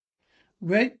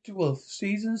Red Dwarf,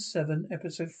 Season 7,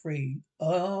 Episode 3.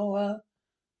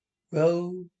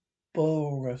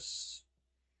 Ouroboros.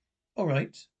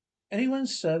 Alright. Anyone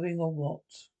serving or what?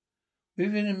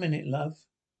 Within a minute, love.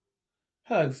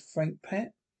 Hello, Frank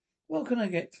Pet. What can I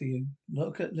get for you?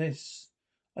 Look at this.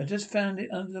 I just found it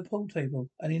under the pool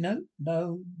table. Any note?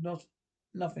 No,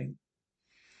 nothing.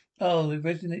 Oh, I've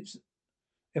written its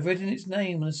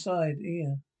name on the side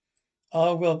here.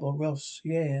 R. Rob or Ross.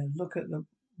 Yeah, look at the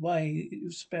way it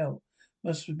was spelled.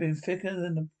 Must have been thicker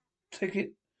than the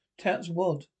ticket tout's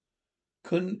wad.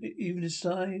 Couldn't even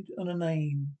decide on a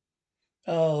name.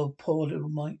 Oh, poor little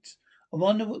mite. I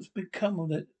wonder what's become of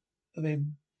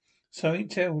him. Something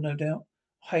terrible, no doubt.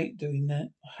 I hate doing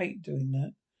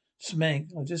that. Smeg,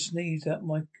 I just sneezed out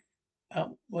my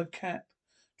cap.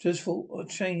 Just thought I'd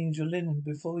change your linen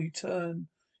before you turn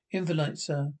invalid,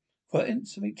 sir. Frightened?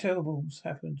 Something terrible's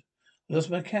happened. I lost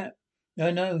my cap.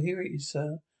 No, here it is,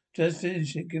 sir. Just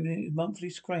finished it, giving it a monthly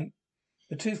scrape.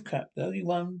 A tooth cap, the only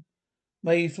one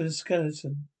made for the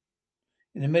skeleton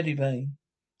in the medibay.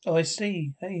 Oh, I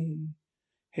see. Hey,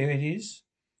 here it is.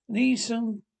 I need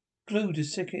some glue to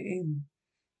stick it in.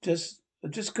 I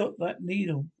just got that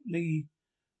needle, Lee.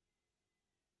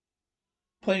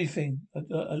 Pointy thing.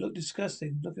 I look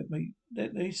disgusting. Look at me.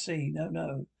 Let me see.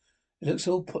 No. It looks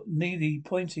all needy,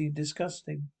 pointy, and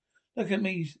disgusting. Look at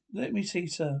me. Let me see,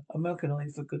 sir. I'm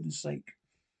Americanized, for goodness sake.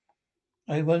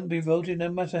 I won't be voted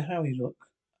no matter how you look.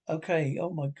 Okay.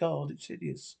 Oh my God, it's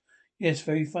hideous. Yes,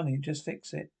 very funny. Just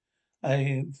fix it.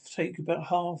 I take about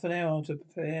half an hour to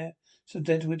prepare some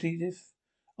dental adhesive.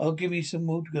 I'll give you some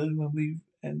wood glue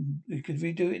and we can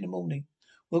redo it in the morning.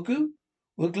 Wood glue?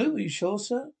 Wood glue? Are you sure,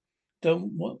 sir?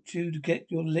 Don't want you to get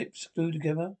your lips glued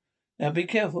together. Now be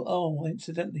careful. Oh,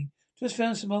 incidentally, just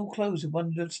found some old clothes in one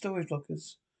of the storage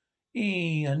lockers.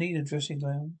 I need a dressing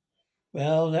gown.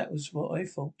 Well, that was what I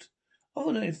thought. I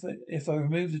wonder if I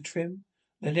remove the trim,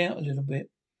 let it out a little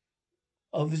bit,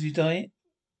 obviously dye it.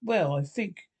 Well, I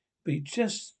think be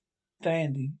just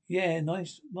dandy. Yeah,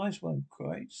 nice one,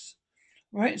 Grace.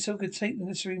 Right, so I could take the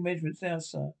necessary measurements now,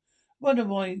 sir. Wonder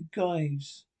why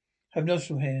guys have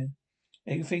nostril hair.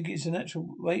 I think it's a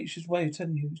natural way of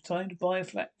telling you it's time to buy a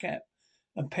flat cap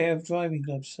and a pair of driving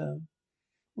gloves, sir.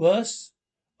 Worse?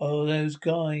 Oh, those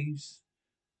guys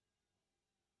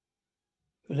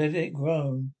who let it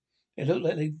grow. It looked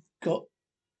like they got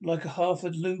like a half a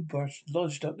lube brush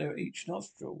lodged up there each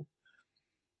nostril.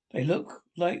 They look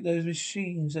like those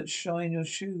machines that shine your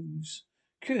shoes.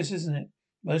 Curious, isn't it?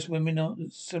 Most women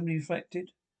aren't similarly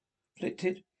afflicted.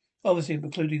 Obviously,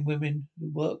 including women who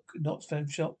work in Oxfam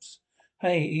shops.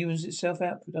 Hey, it evens itself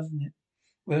out, doesn't it?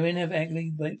 Women have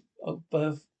agony of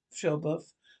birth,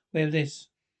 childbirth. We have this.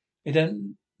 They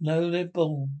don't know they're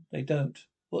born. They don't.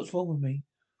 What's wrong with me?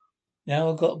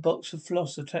 Now I've got a box of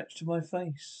floss attached to my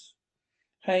face.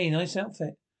 Hey, nice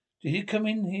outfit. Did you come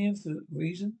in here for a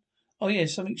reason? Oh, yeah,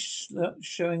 something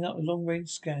showing up a long-range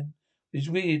scan. It's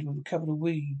weird with a capital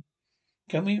W.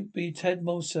 Can we be a tad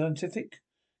more scientific?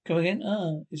 Come again?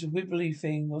 It's a wibbly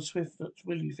thing or swift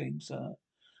wibbly thing, sir.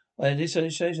 Well, this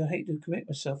shows I hate to commit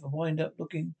myself and wind up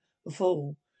looking a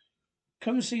fool.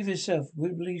 Come and see for yourself.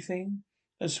 Wibbly thing?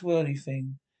 A swirly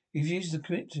thing. He's used to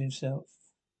commit to himself.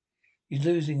 He's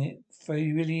losing it, for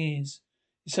he really is.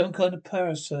 It's some kind of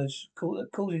power surge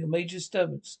causing a major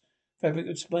disturbance fabric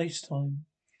of space-time.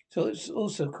 So it's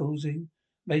also causing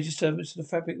major disturbance to the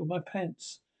fabric of my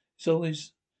pants. It's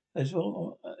always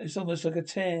it's almost like a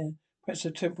tear, perhaps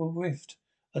a temporal rift.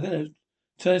 I'm gonna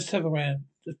turn this tab around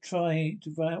to try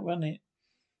to outrun it.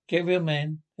 Get real,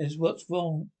 man. There's what's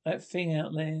wrong. That thing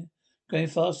out there going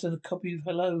faster than a copy of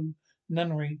Hello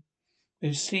Nunnery.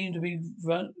 We seem to be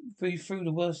breathe through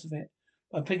the worst of it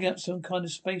by picking up some kind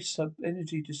of space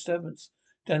sub-energy disturbance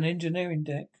down the engineering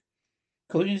deck.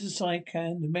 According to the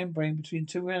SciCan, the membrane between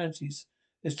two realities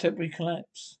has temporarily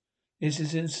collapsed. This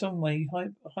is in some way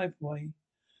hyperway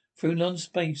through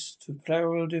non-space to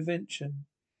parallel dimension.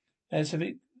 Let's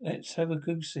have a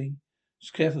goosey.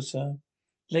 Just careful, sir.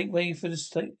 Late way for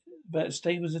about as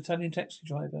stable as Italian taxi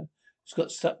driver. It's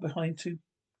got stuck behind two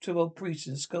old priests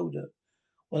in a Skoda.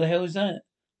 What the hell is that?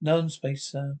 Non-space,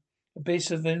 sir.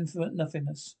 Abyss of infinite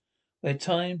nothingness, where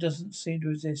time doesn't seem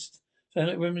to exist. Sound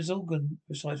like Remy's organ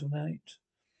recital night.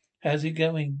 How's it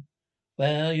going?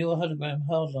 Well, you're a hologram,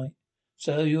 hardlight.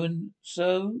 So in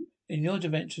your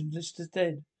dimension, this is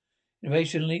dead.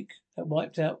 Innovation leak that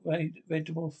wiped out Red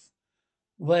Dwarf.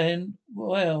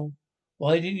 Well,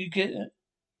 why didn't you get?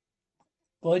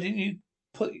 Why didn't you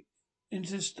put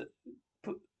into?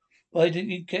 Put, why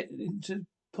didn't you get into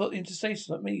put into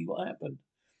station like me? What happened?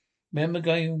 Remember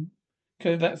coming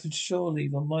back from shore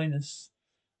leave on minus.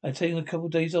 I'd taken a couple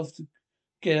of days off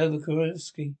Get over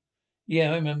Kurowski.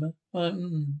 Yeah, I remember.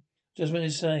 Just want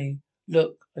to say,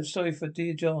 look, I'm sorry for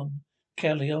dear John,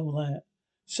 Kelly, all that.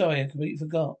 Sorry, I completely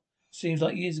forgot. Seems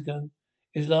like years ago.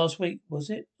 It was last week, was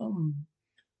it?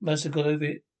 Must have got over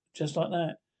it just like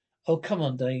that. Oh, come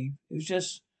on, Dave. It was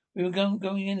just we were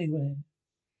going anywhere.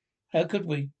 How could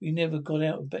we? We never got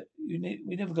out of bed. We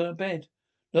never got out of bed.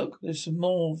 Look, there's some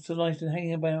more to life than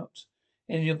hanging about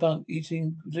in your bunk,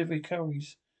 eating delivery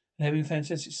curries and having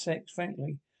fantastic sex.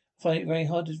 Frankly, I find it very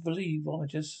hard to believe what I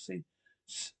just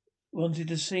s- wanted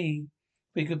to see.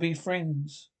 We could be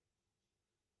friends.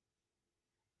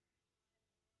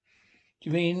 Do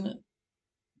you mean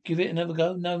give it another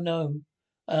go? No, no.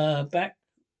 Back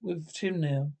with Tim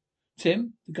now.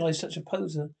 Tim, the guy's such a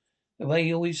poser. The way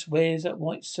he always wears that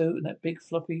white suit and that big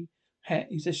floppy hat.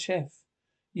 He's a chef.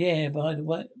 Yeah, by the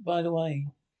way,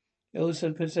 he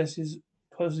also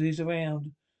poses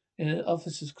around in an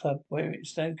officers' club where it's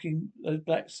smoking those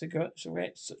black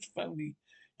cigarettes, such phony.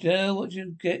 Do you know what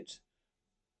you get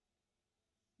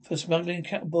for smuggling a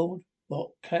cat aboard?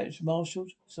 What, catch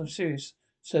marshals? So I'm serious.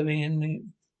 Serving in the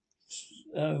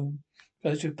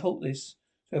goes to report this.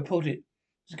 So report it.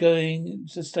 It's going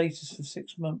to status for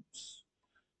 6 months.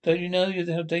 Don't you know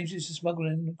how dangerous is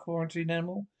smuggling a quarantine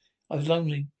animal? I was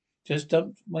lonely. Just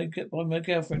dumped by my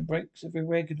girlfriend. Breaks every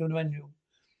reg in the manual.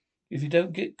 If you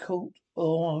don't get caught,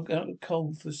 I'll go out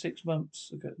cold for 6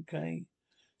 months. Okay.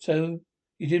 So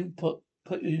you didn't put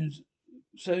in.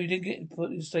 So you didn't get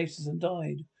put in status and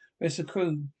died. Rest of the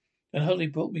crew. And Holly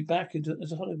brought me back as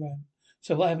a hologram.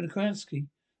 So what happened to Kransky?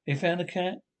 They found a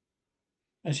cat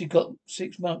and she got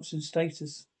 6 months in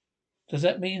status. Does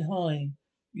that mean hi?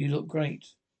 You look great.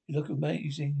 You look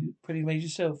amazing. You pretty amazing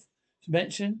yourself. To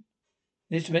mention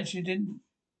you didn't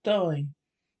die.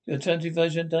 The alternative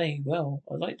version of Dave. Well,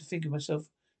 I like to think of myself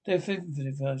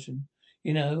definitive version.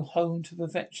 You know, home to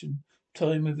perfection,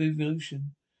 time of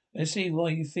evolution. I see why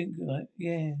you think that.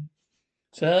 Yeah.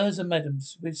 Sirs and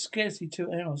madams, with scarcely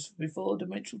 2 hours before the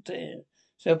dimensional tear,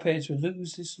 so pairs will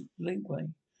lose this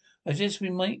linkway. I suggest we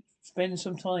might spend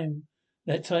some time.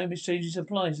 That time exchanging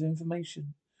supplies of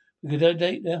information. We could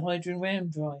update their hydrogen ram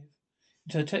drive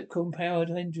into a Tepcon powered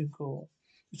engine core.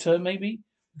 So maybe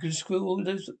we could screw all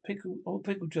those pickle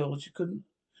jars you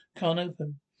can't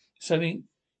open. Something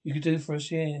you could do for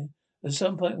us, yeah. At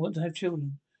some point, want to have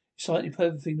children. Slightly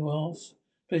perfect thing to ask,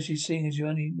 especially seeing as you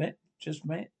only just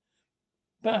met.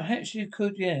 But perhaps you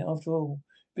could, yeah, after all.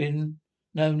 Been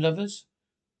known lovers?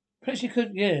 Perhaps you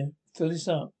could, yeah, fill this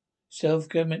up.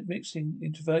 Self-government mixing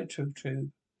into virtual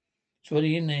tube. It's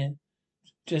already in there.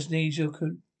 Just needs your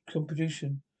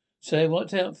contribution. So it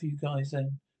worked out for you guys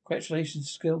then.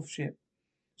 Congratulations, skill ship.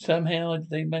 Somehow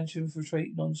they managed to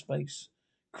infiltrate non-space.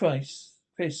 Chris,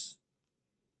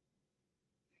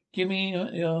 give me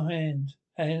your hand.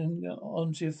 Hand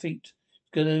onto your feet.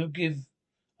 Gonna give.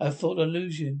 I thought I'd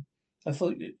lose you. I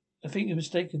think you're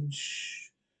mistaken.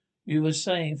 Shh. You were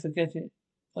saying, forget it.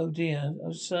 Oh dear.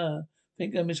 Oh sir.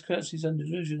 Think Miss Curtsey's under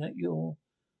delusion that you're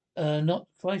not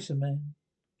quite a man.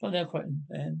 Not now quite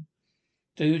a man.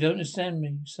 Don't understand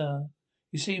me, sir.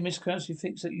 You see, Miss Crabtree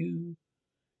thinks that you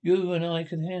and I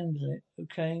can handle it,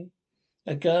 okay?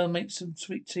 A girl make some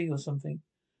sweet tea or something.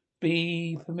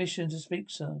 Be permission to speak,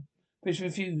 sir. Please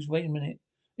refuse. Wait a minute.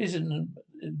 Isn't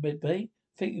Bed Bay?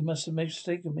 Think you must have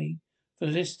mistaken me for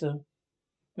Lister.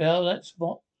 Well, that's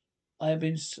what I have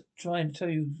been trying to tell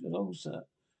you along, sir.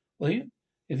 Will you?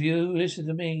 If you listen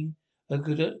to me, I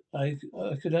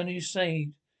could only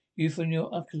save you from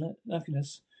your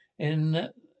ugliness. And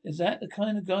is that the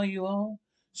kind of guy you are?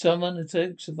 Someone who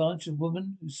takes advantage of a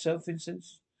woman who's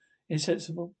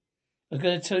insensible? I'm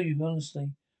going to tell you honestly,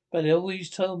 but they always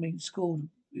told me in school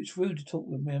it's rude to talk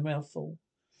with me a mouthful.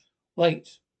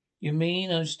 Wait, you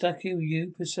mean I'm stuck here with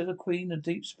you, Priscilla Queen of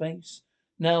deep space?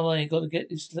 Now I got to get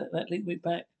that liquid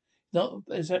back. Not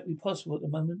exactly possible at the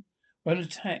moment. We're on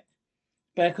attack.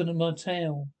 Back on the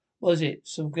motel. Was it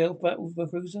some girl battle with a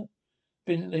cruiser?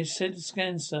 They said to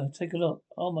scan, sir. Take a look.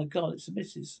 Oh my God, it's the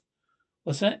missus.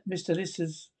 What's that? Mr.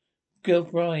 Lister's girl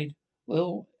bride. We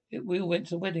all went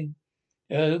to the wedding.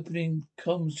 They're opening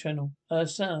comms channel.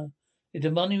 Sir, did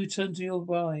the money return to your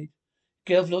bride?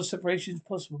 Girl lost separation is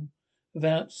possible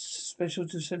without special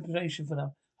dissemination for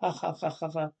now. Ha ha ha ha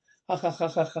ha. Ha ha ha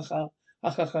ha ha ha. Ha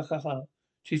ha ha ha ha.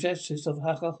 Chief Justice of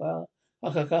ha ha ha. Ha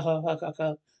ha ha ha ha ha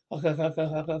ha. Ha ha ha ha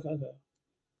ha ha ha.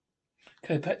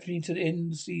 Okay, patch me to the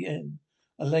NCN.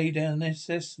 I lay down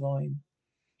SS line.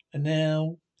 And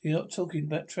now, you're not talking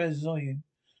about treasures, are you?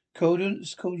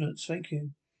 Coordinates, thank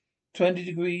you. 20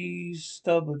 degrees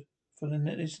starboard for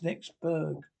this next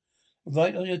berg.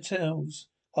 Right on your tails.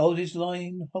 Hold this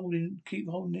line, keep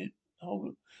holding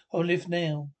I'll lift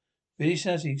now. Really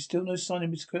snazzy. Still no sign of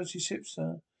Miss Clancy's ship,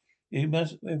 sir. You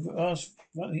must. We're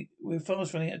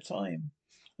fast running out of time.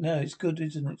 No, it's good,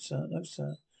 isn't it, sir? No,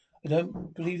 sir. I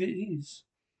don't believe it is.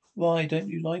 Why, don't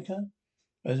you like her?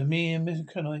 As a mere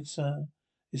mechanite, sir.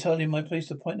 It's hardly my place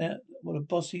to point out what a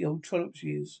bossy old trollop she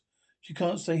is. She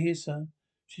can't stay here, sir.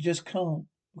 She just can't.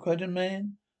 Cried a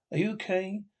man. Are you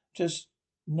okay? Just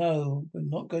no, we're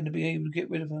not going to be able to get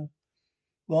rid of her.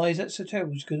 Why is that so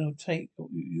terrible? She's going to take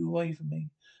you away from me.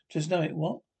 Just know it.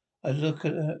 What? I look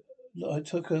at her. I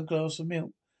took her a glass of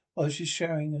milk while she's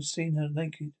showering and seen her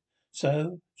naked.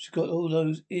 So she's got all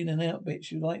those in and out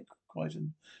bits you like,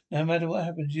 Crichton. No matter what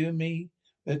happens, you and me,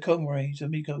 we're comrades,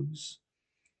 amigos.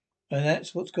 And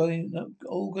that's what's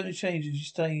all going to change as she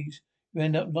stays. You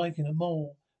end up liking her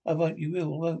more. I won't, you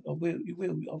will, I won't, I will, you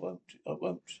will, I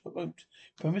won't.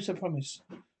 Promise, I promise.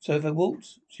 So if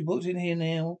she walked in here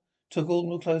now, took all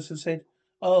the clothes and said,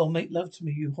 oh, make love to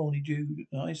me, you horny Jude.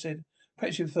 And I said,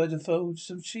 perhaps you prefer to fold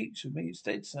some sheets with me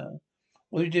instead, sir.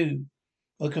 What do you do?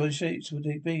 What kind of sheets would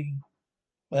they be?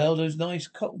 Well, those nice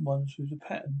cotton ones with the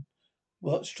pattern.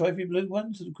 What, stripy blue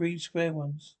ones or the green square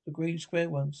ones? The green square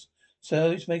ones.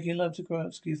 So it's making love to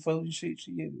Gratsky, folding sheets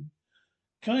for you.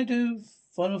 Can I do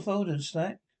final fold and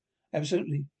snack?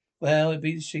 Absolutely. Well, it'd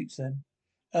be the sheets then.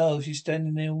 Oh, she's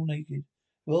standing there all naked.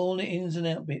 With all the ins and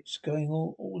out bits going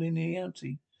all in the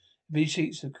outie. It'd be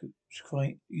sheets of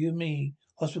quite you and me,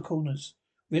 hospital corners.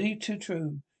 Really too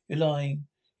true. You're lying.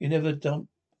 You never dumped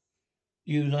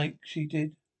you like she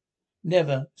did.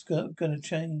 Never. It's gonna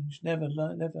change. Never,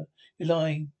 never. You're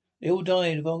lying. They all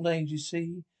died of old age, you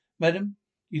see. Madam,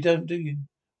 you don't, do you?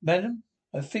 Madam,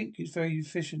 I think it's very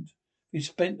efficient. We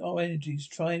spent our energies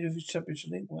trying to establish a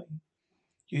linkway.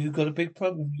 You've got a big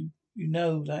problem. You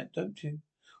know that, don't you?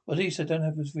 Well, at least I don't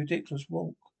have this ridiculous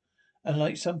walk. And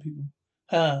like some people.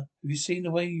 Ha! Have you seen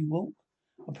the way you walk?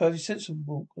 A perfectly sensible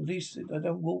walk. At least I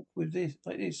don't walk with this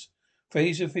like this.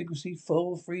 Fraser frequency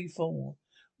 434.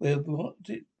 We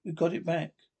got it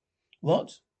back.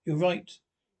 What? You're right.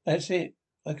 That's it.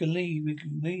 I can leave. We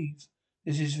can leave.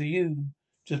 This is for you.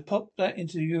 Just pop that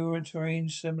into the urinary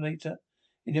simulator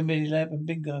in your mini lab and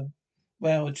bingo.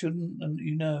 Wow, the children, and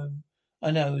you know.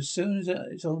 I know. As soon as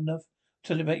it's old enough, I'll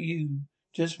tell you about you.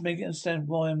 Just make it understand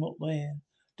why I'm not there.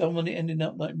 Don't want it ending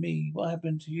up like me. What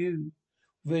happened to you?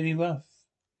 Really rough.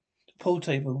 Pool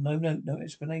table. No note, no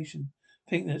explanation.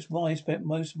 Think that's why I spent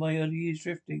most of my early years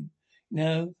drifting.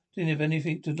 No, didn't have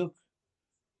anything to look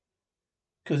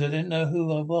because I didn't know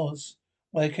who I was,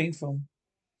 where I came from.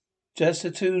 Just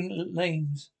the two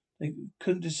names. They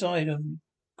couldn't decide on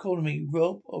calling me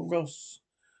Rob or Ross.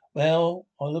 Well,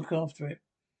 I'll look after it.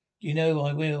 You know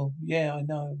I will. Yeah, I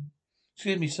know.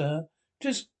 Excuse me, sir.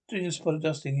 Just doing a spot of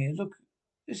dusting here. Look,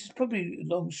 this is probably a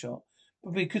long shot,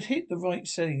 but we could hit the right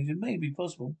settings. It may be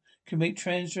possible. Can make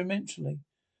transdimensionally.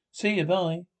 See you,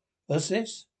 bye. What's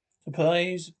this?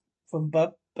 Supplies from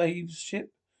Babe's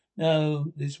ship?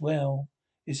 No, this well.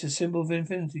 It's a symbol of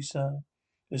infinity, sir.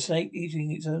 A snake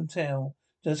eating its own tail,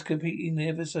 thus competing the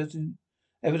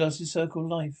everlasting circle of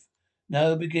life.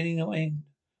 No beginning or end.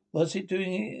 What's it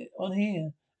doing on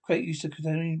here? Crate used to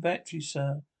containing batteries,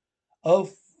 sir.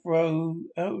 Ouroboros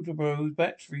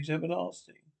batteries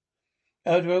everlasting.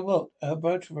 Eldro what?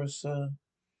 Ouroboros, sir.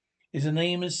 Is a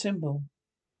name and symbol.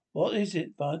 What is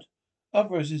it, bud?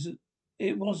 Ouroboros is it?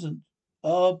 It wasn't.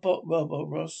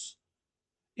 Ouroboros.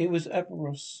 It was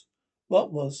Ouroboros.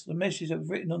 What was? The message that was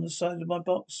written on the side of my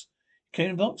box. Came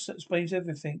in a box that explains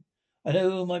everything. I know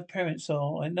who my parents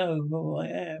are. I know who I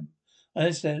am. I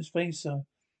understand. Explain, sir.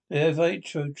 The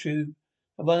vitro tube.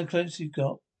 The one close you've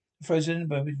got. The frozen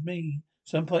embryo with me.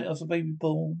 Some point after baby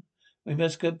born. We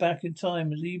must go back in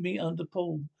time and leave me under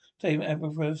Paul. Take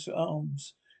Avro's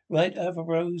arms. Write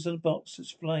Avro's on the box.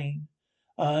 Explain.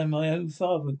 I am my own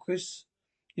father. And Chris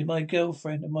is my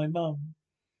girlfriend and my mum.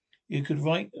 You could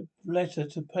write a letter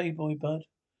to Playboy, bud.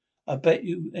 I bet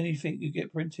you anything you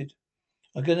get printed.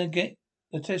 I'm gonna get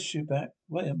the test tube back.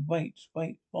 Wait,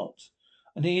 what?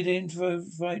 I need an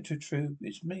infrared tube.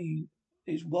 It's me.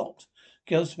 It's what?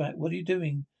 Girl's back. What are you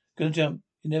doing? Gonna jump.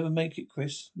 You never make it,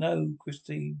 Chris. No,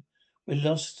 Christine. We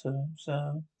lost her,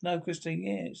 sir. No, Christine,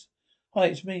 yes. Hi,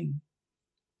 it's me.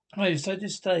 Hi, so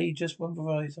just stay, just one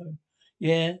proviso.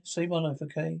 Yeah, save my life,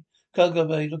 okay? Cargo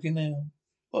bay, looking now.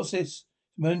 What's this?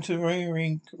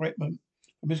 Mountaineering equipment.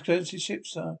 A Miss Clancy's ship,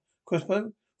 sir.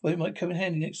 Crossbow? Well, it might come in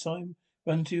handy next time.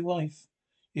 Run to your wife.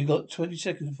 You got 20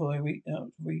 seconds before I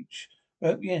reach.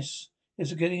 Yes.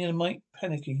 Yes, I'm getting a mite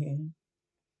panicky here.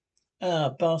 Ah,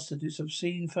 bastard, it's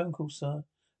obscene phone call, sir.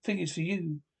 Think it's for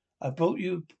you. I brought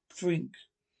you a drink.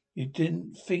 You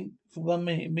didn't think for 1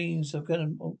 minute it means I'm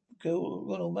gonna go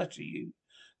all matter you.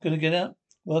 Gonna get out?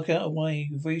 Work out a way.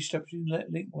 We've restructured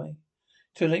link way.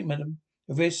 Too late, madam.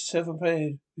 The risk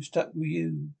self-prepared. We're stuck with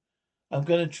you. I'm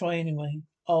gonna try anyway.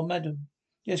 Oh, madam.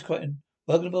 Yes, Crichton.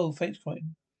 Welcome aboard. Thanks,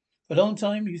 Crichton. For a long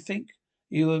time you think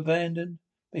you were abandoned,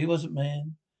 but he wasn't,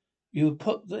 man. You were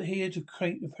put here to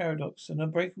create a paradox, an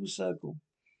unbreakable circle.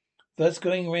 That's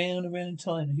going round and round in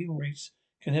time. The human race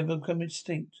can never become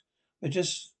extinct.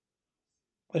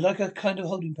 We're like a kind of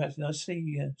holding pattern. I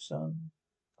see, son.